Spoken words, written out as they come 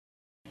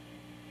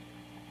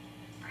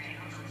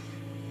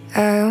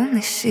I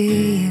only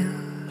see you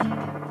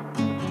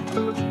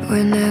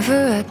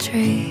whenever I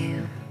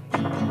dream.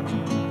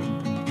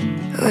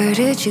 Where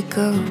did you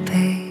go,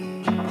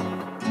 babe?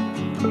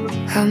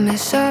 I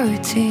miss our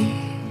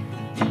routine.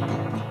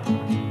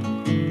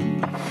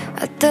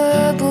 I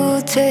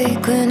double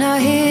take when I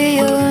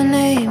hear your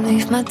name.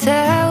 Leave my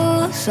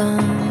towels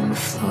on the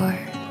floor.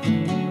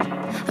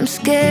 I'm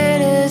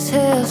scared as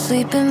hell,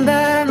 sleeping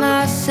by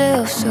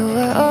myself, so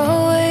I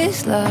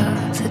always lock